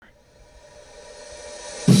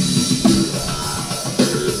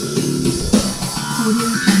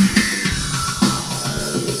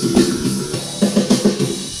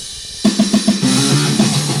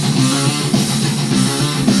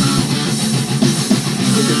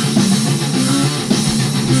Well,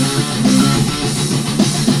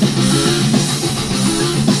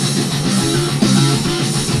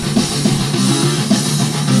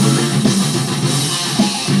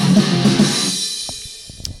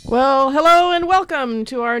 hello and welcome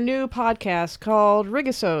to our new podcast called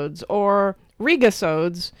Rigasodes, or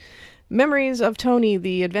Rigasodes, Memories of Tony,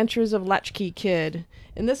 The Adventures of Latchkey Kid.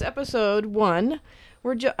 In this episode 1,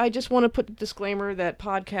 I just want to put a disclaimer that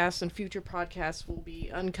podcasts and future podcasts will be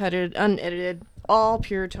uncutted, unedited, all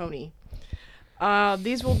pure Tony.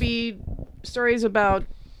 These will be stories about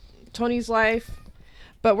Tony's life,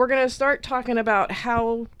 but we're going to start talking about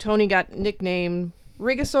how Tony got nicknamed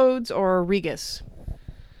Rigasodes or Regus.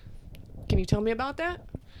 Can you tell me about that?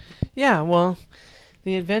 Yeah, well,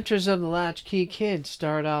 the Adventures of the Latchkey Kid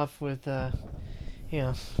start off with,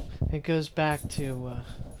 it goes back to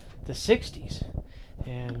the 60s.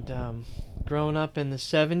 And growing up in the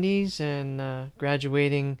 70s and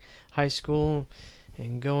graduating high school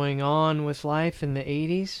and going on with life in the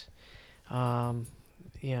 80s.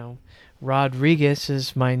 Rodriguez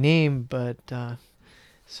is my name, but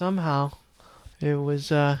somehow it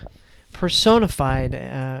was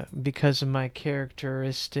personified because of my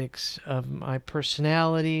characteristics of my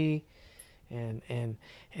personality and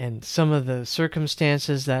some of the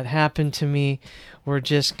circumstances that happened to me were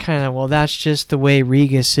just kind of, well, that's just the way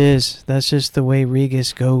Regus is. That's just the way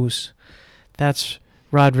Regus goes. That's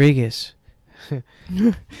Rodriguez.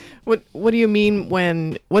 What do you mean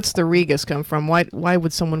what's the Regus come from? Why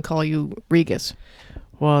would someone call you Regus?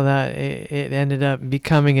 Well, it ended up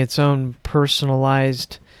becoming its own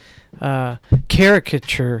personalized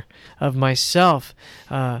caricature of myself,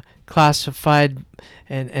 classified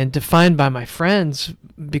and defined by my friends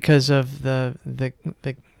because of the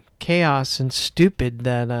chaos and stupid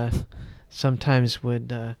that sometimes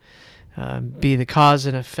would be the cause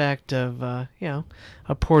and effect of a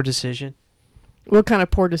poor decision. What kind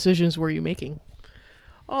of poor decisions were you making?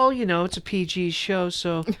 Oh, it's a PG show,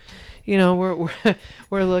 so we're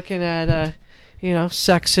looking at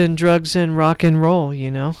sex and drugs and rock and roll,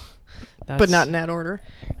 But not in that order?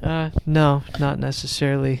 No, not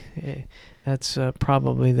necessarily. That's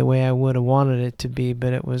probably the way I would have wanted it to be,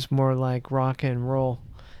 but it was more like rock and roll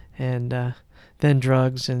and then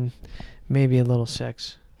drugs and maybe a little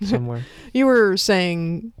sex somewhere. You were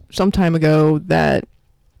saying some time ago that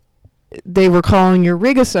they were calling you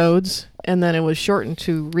Rigasodes, and then it was shortened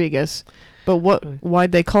to Regus. But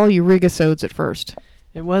why'd they call you Rigasodes at first?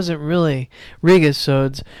 It wasn't really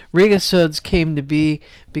Rigasodes. Rigasodes came to be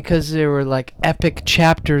because they were like epic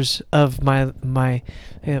chapters of my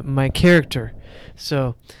character.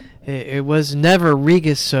 So it was never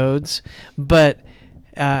Rigasodes, but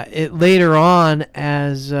it later on,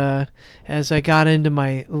 as I got into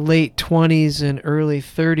my late 20s and early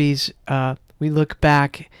 30s, we look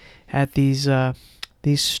back at these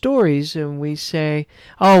stories and we say,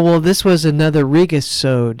 oh well, this was another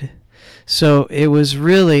Rigasode. So it was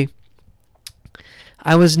really,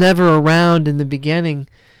 I was never around in the beginning,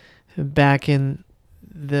 back in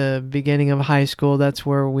the beginning of high school. That's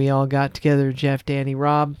where we all got together, Jeff, Danny,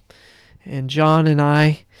 Rob, and John and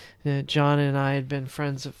I. John and I had been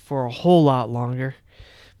friends for a whole lot longer.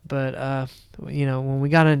 But, when we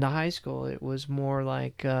got into high school, it was more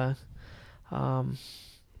like,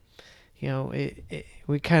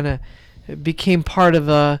 we kind of became part of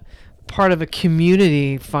a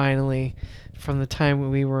community finally. From the time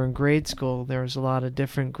when we were in grade school, there was a lot of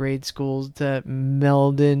different grade schools that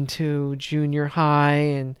melded into junior high,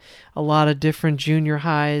 and a lot of different junior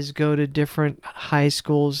highs go to different high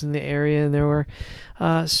schools in the area, and there were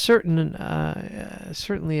certainly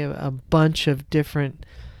a bunch of different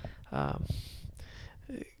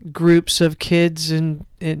groups of kids in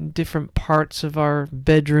different parts of our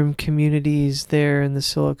bedroom communities there in the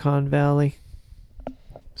Silicon Valley.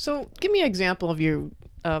 So, give me an example of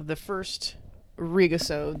the first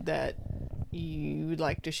Rigasode that you'd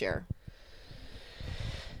like to share.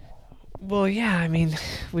 Well, yeah, I mean,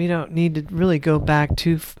 we don't need to really go back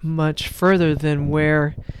too much further than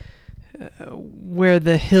where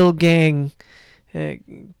the Hill Gang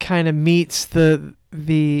kind of meets the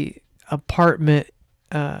apartment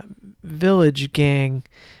village gang.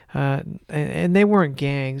 And they weren't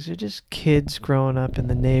gangs. They're just kids growing up in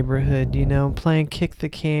the neighborhood, playing kick the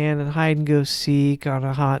can and hide and go seek on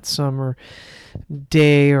a hot summer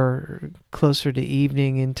day or closer to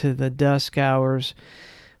evening into the dusk hours,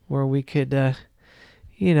 where we could,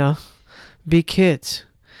 be kids.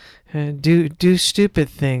 Do stupid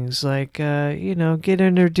things like, get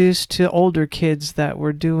introduced to older kids that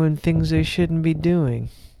were doing things they shouldn't be doing.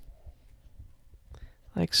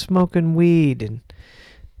 Like smoking weed and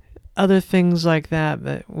other things like that,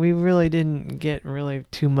 but we really didn't get really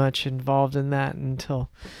too much involved in that until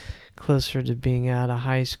closer to being out of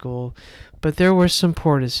high school. But there were some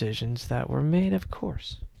poor decisions that were made, of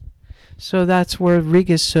course. So that's where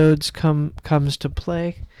Regisodes comes to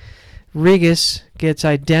play. Regis gets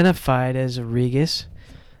identified as a Regis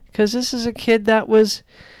because this is a kid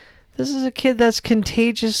that's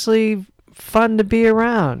contagiously fun to be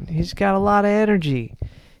around. He's got a lot of energy.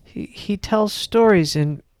 He tells stories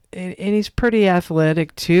and he's pretty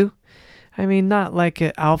athletic too. I mean, not like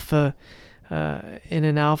an alpha in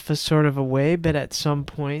an alpha sort of a way, but at some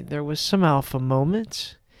point there was some alpha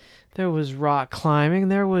moments. There was rock climbing,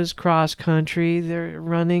 there was cross country, there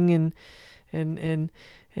running and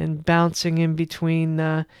bouncing in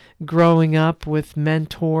between growing up with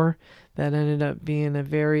mentor that ended up being a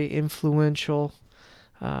very influential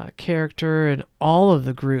character in all of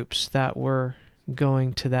the groups that were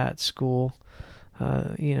going to that school.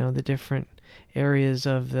 The different areas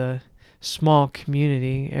of the small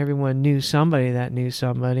community. Everyone knew somebody that knew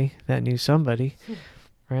somebody that knew somebody,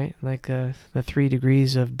 right? Like the 3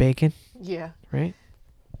 degrees of bacon. Yeah. Right?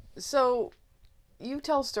 So you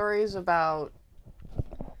tell stories about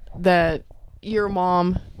that your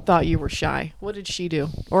mom thought you were shy. What did she do?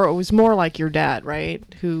 Or it was more like your dad, right?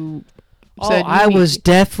 Who said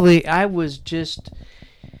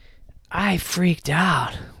I freaked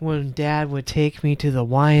out when Dad would take me to the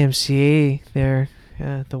YMCA there,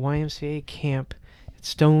 the YMCA camp at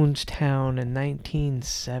Stonestown in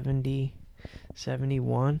 1970,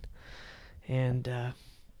 71. And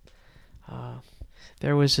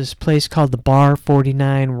there was this place called the Bar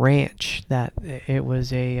 49 Ranch that it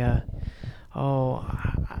was I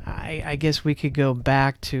guess we could go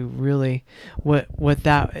back to really what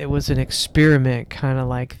that it was an experiment, kind of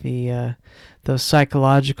like those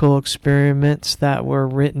psychological experiments that were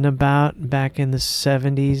written about back in the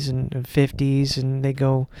 70s and 50s, and they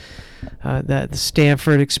go the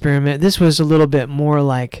Stanford experiment. This was a little bit more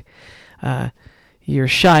like your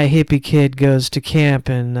shy hippie kid goes to camp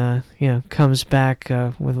and comes back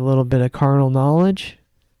with a little bit of carnal knowledge,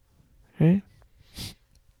 right?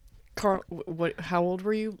 How old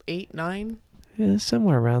were you? 8, 9? Yeah,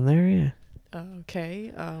 somewhere around there, yeah.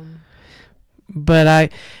 Okay.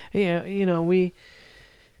 But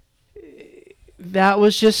that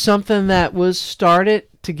was just something that was started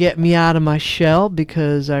to get me out of my shell,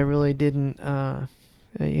 because I really didn't,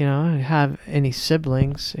 have any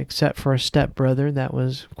siblings except for a stepbrother that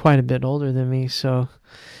was quite a bit older than me. So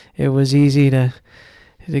it was easy to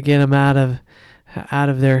get them out of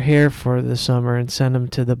their hair for the summer and send them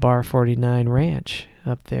to the Bar 49 Ranch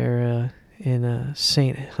up there in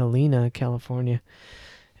St. Helena, California.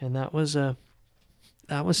 And that was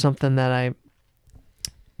something that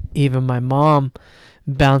even my mom,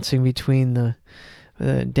 bouncing between the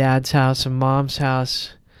dad's house and mom's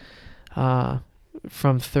house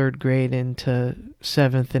from 3rd grade into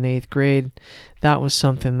 7th and 8th grade, that was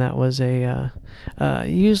something that was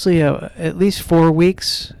usually at least 4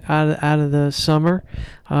 weeks out of the summer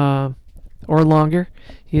or longer.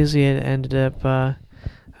 Usually it ended up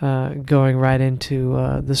going right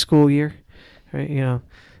into the school year, right?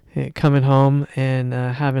 Coming home and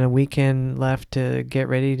having a weekend left to get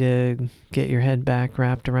ready to get your head back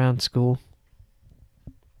wrapped around school.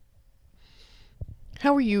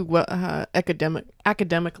 How were you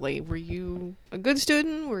academically? Were you a good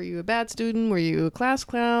student? Were you a bad student? Were you a class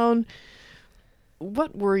clown?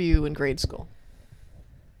 What were you in grade school?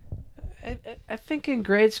 I think in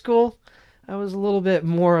grade school I was a little bit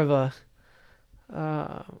more of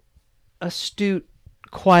a astute,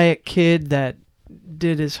 quiet kid that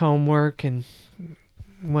did his homework and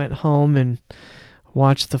went home and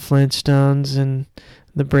watched the Flintstones and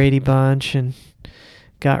the Brady Bunch and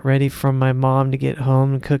got ready for my mom to get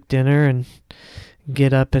home and cook dinner and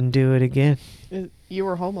get up and do it again. You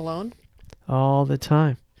were home alone? All the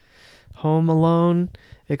time. Home alone,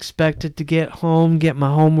 expected to get home, get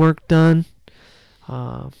my homework done.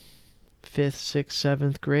 5th, 6th,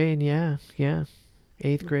 7th grade, yeah.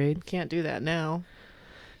 8th grade. Can't do that now.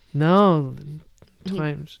 No,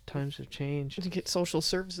 times have changed. To get social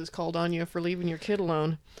services called on you for leaving your kid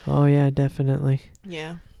alone. Oh yeah, definitely.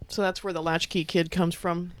 Yeah. So that's where the latchkey kid comes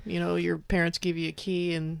from. Your parents give you a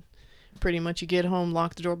key and pretty much you get home,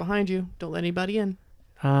 lock the door behind you, don't let anybody in.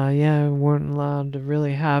 Yeah, we weren't allowed to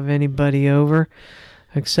really have anybody over,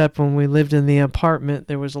 except when we lived in the apartment.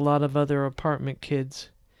 There was a lot of other apartment kids.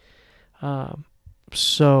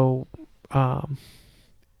 So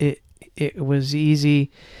it was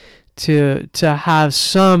easy to have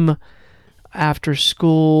some after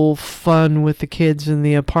school fun with the kids in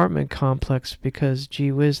the apartment complex, because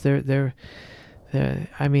gee whiz, there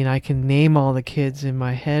I mean, I can name all the kids in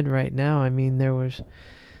my head right now. I mean, there was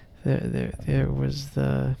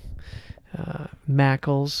the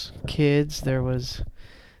Mackles kids. There was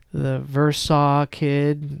the Versaw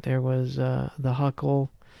kid. There was the Huckle.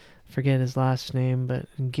 Forget his last name, but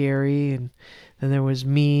Gary, and then there was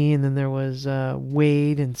me, and then there was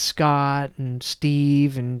Wade and Scott and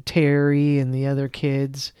Steve and Terry and the other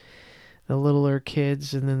kids, the littler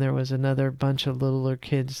kids, and then there was another bunch of littler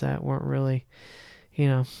kids that weren't really,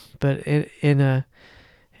 but in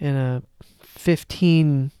a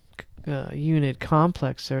 15 unit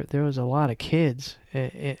complex, there was a lot of kids,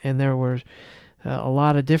 and there were a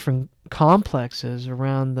lot of different complexes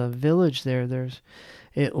around the village there. There's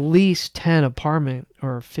at least 10 apartment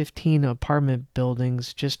or 15 apartment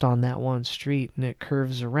buildings just on that one street, and it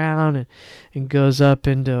curves around and goes up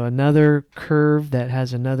into another curve that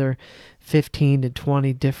has another 15 to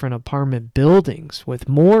 20 different apartment buildings with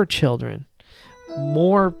more children,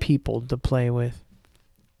 more people to play with.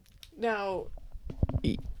 Now,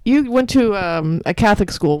 you went to a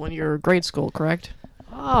Catholic school when you were grade school, correct?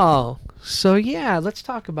 Oh, so yeah, let's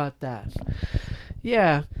talk about that.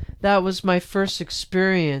 Yeah, that was my first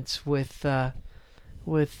experience with my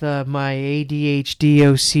ADHD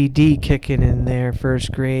OCD kicking in there.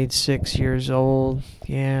 First grade, 6 years old.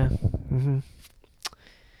 Yeah.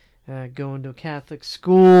 Going to a Catholic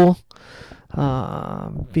school,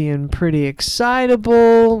 being pretty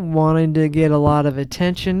excitable, wanting to get a lot of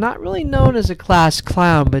attention. Not really known as a class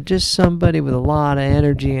clown, but just somebody with a lot of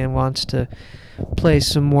energy and wants to play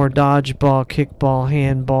some more dodgeball, kickball,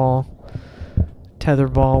 handball,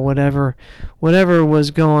 tetherball, whatever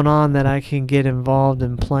was going on that I can get involved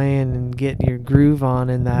in playing and get your groove on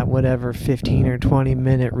in that whatever 15 or 20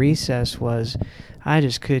 minute recess was. I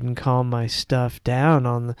just couldn't calm my stuff down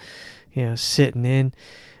on the, sitting in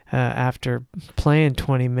after playing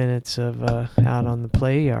 20 minutes of out on the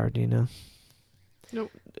play yard, No.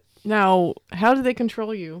 Now, how do they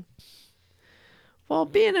control you? Well,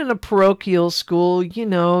 being in a parochial school,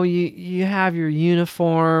 you have your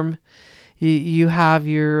uniform. You have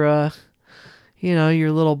your,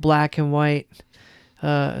 your little black and white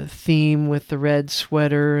theme with the red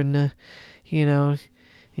sweater, and,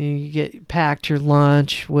 you get packed your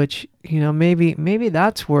lunch, which, maybe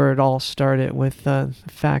that's where it all started with the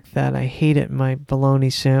fact that I hated my bologna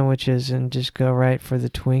sandwiches and just go right for the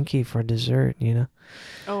Twinkie for dessert,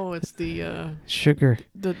 Oh, it's the sugar.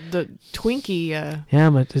 The Twinkie. Yeah,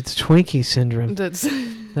 but it's Twinkie syndrome. That's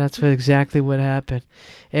exactly what happened,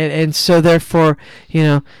 and so therefore,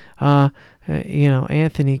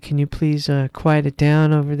 Anthony, can you please quiet it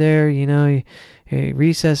down over there?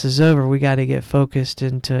 Recess is over. We got to get focused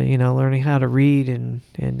into learning how to read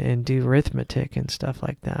and do arithmetic and stuff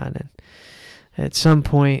like that. And at some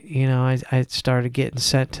point, I started getting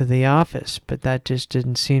sent to the office, but that just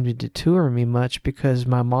didn't seem to deter me much because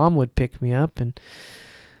my mom would pick me up and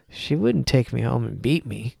she wouldn't take me home and beat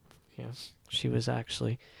me. She was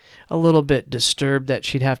actually a little bit disturbed that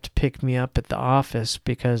she'd have to pick me up at the office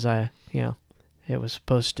because it was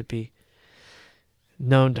supposed to be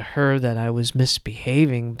known to her that I was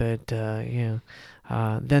misbehaving, but then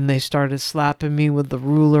they started slapping me with the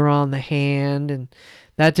ruler on the hand, and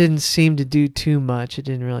that didn't seem to do too much. It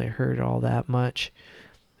didn't really hurt all that much.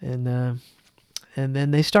 And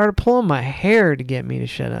then they started pulling my hair to get me to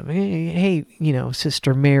shut up. Hey,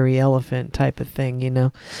 Sister Mary Elephant type of thing,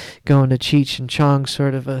 going to Cheech and Chong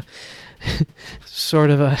sort of a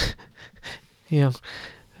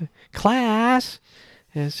class.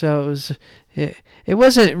 And so it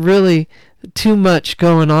wasn't really too much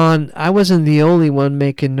going on. I wasn't the only one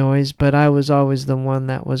making noise, but I was always the one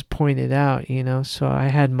that was pointed out, so I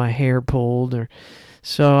had my hair pulled.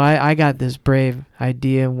 So I got this brave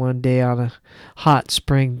idea one day on a hot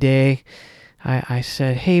spring day. I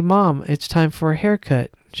said, "Hey, Mom, it's time for a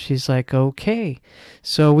haircut." She's like, "Okay."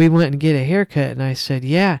 So we went and get a haircut, and I said,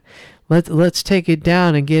 "Yeah, let's take it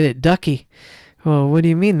down and get it ducky." "Well, what do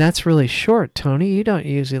you mean? That's really short, Tony. You don't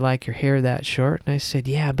usually like your hair that short." And I said,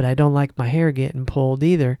 "Yeah, but I don't like my hair getting pulled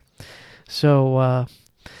either." So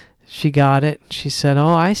she got it. She said,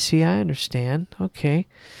 "Oh, I see. I understand. Okay.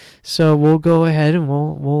 So we'll go ahead and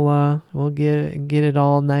we'll get it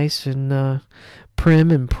all nice and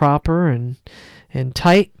prim and proper and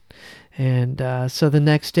tight." And so the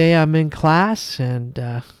next day I'm in class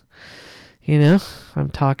and I'm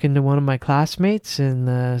talking to one of my classmates, and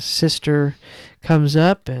the sister comes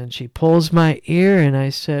up and she pulls my ear, and I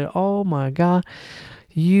said, "Oh my God,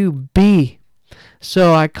 you B."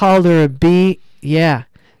 So I called her a B. Yeah,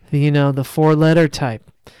 the 4-letter type.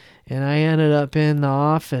 And I ended up in the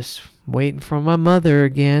office waiting for my mother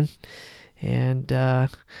again. And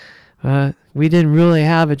we didn't really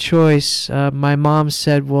have a choice. My mom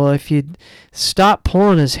said, well, if you'd stop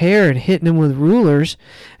pulling his hair and hitting him with rulers,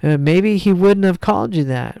 maybe he wouldn't have called you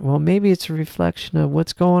that. Well, maybe it's a reflection of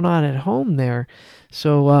what's going on at home there.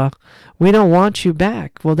 So we don't want you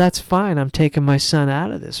back. Well, that's fine. I'm taking my son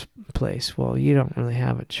out of this place. Well, you don't really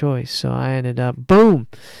have a choice. So I ended up, boom,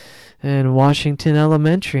 in Washington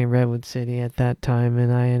Elementary in Redwood City at that time.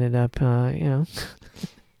 And I ended up, and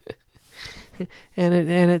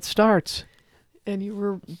it starts. And you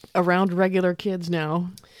were around regular kids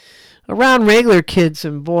now. Around regular kids,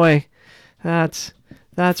 and boy, that's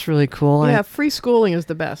really cool. Yeah, free schooling is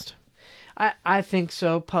the best. I think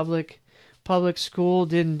so. Public school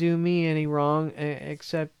didn't do me any wrong,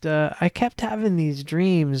 except I kept having these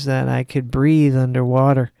dreams that I could breathe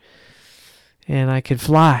underwater and I could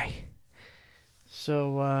fly.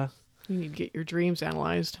 So you need to get your dreams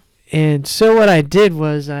analyzed. And so what I did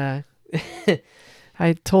was I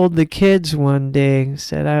told the kids one day,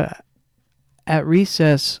 said, at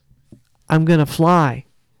recess, I'm going to fly.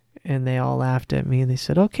 And they all laughed at me. And they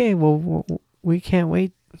said, okay, well, we can't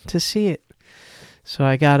wait to see it. So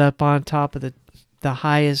I got up on top of the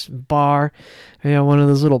highest bar, one of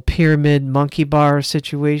those little pyramid monkey bar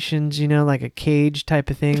situations, like a cage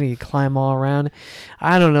type of thing that you climb all around.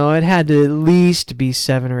 I don't know. It had to at least be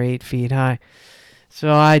 7 or 8 feet high.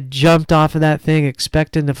 So I jumped off of that thing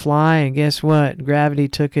expecting to fly, and guess what? Gravity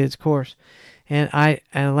took its course. And I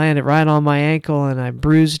landed right on my ankle, and I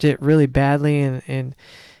bruised it really badly, and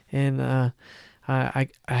I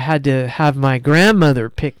had to have my grandmother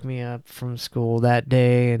pick me up from school that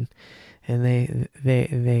day, and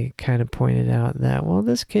they kind of pointed out that, well,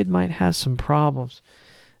 this kid might have some problems.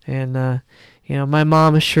 And my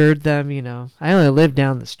mom assured them, I only lived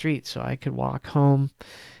down the street, so I could walk home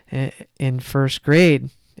in first grade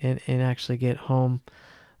and actually get home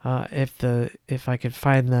if I could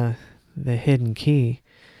find the hidden key,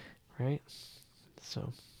 right?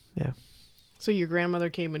 So yeah. So your grandmother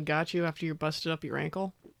came and got you after you busted up your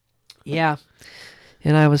ankle? Yeah.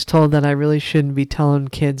 And I was told that I really shouldn't be telling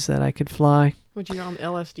kids that I could fly. Would you on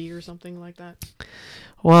LSD or something like that?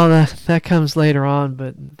 Well, that comes later on,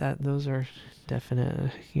 but those are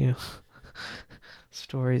definite,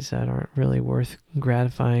 stories that aren't really worth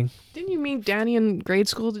gratifying. Didn't you meet Danny in grade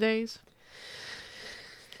school days?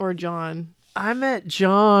 Or John? I met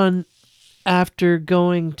John after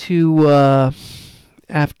going to,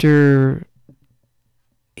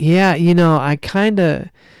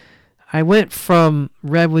 I went from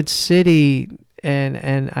Redwood City,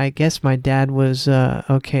 and I guess my dad was,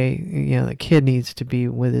 okay, the kid needs to be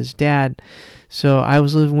with his dad. So I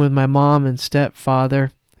was living with my mom and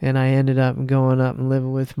stepfather, and I ended up going up and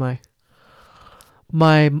living with my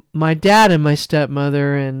dad and my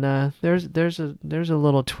stepmother. And there's a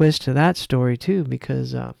little twist to that story too,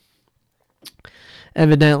 because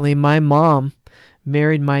evidently my mom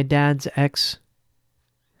married my dad's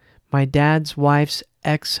wife's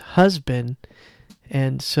ex-husband.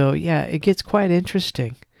 And so, yeah, it gets quite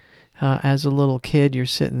interesting. As a little kid, you're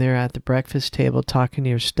sitting there at the breakfast table talking to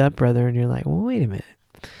your stepbrother, and you're like, well, wait a minute.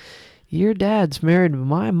 Your dad's married to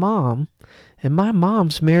my mom, and my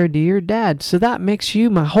mom's married to your dad, so that makes you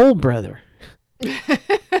my whole brother.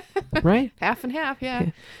 Right? Half and half, yeah.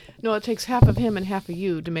 No, it takes half of him and half of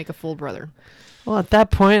you to make a full brother. Well, at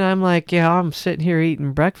that point, I'm like, yeah, I'm sitting here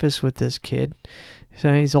eating breakfast with this kid.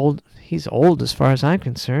 So he's old. He's old as far as I'm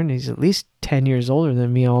concerned. He's at least 10 years older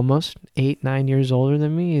than me, almost 8, 9 years older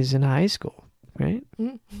than me. He's in high school, right?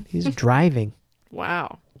 He's driving.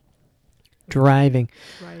 Wow. Driving.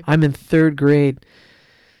 Right. I'm in 3rd grade,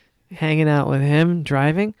 hanging out with him,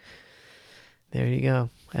 driving. There you go.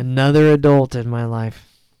 Another adult in my life.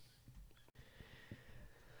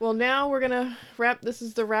 Well, now we're going to this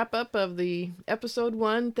is the wrap up of the episode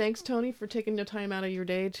 1. Thanks, Tony, for taking the time out of your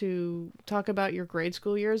day to talk about your grade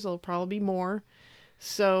school years. There'll probably be more.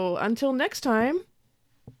 So until next time,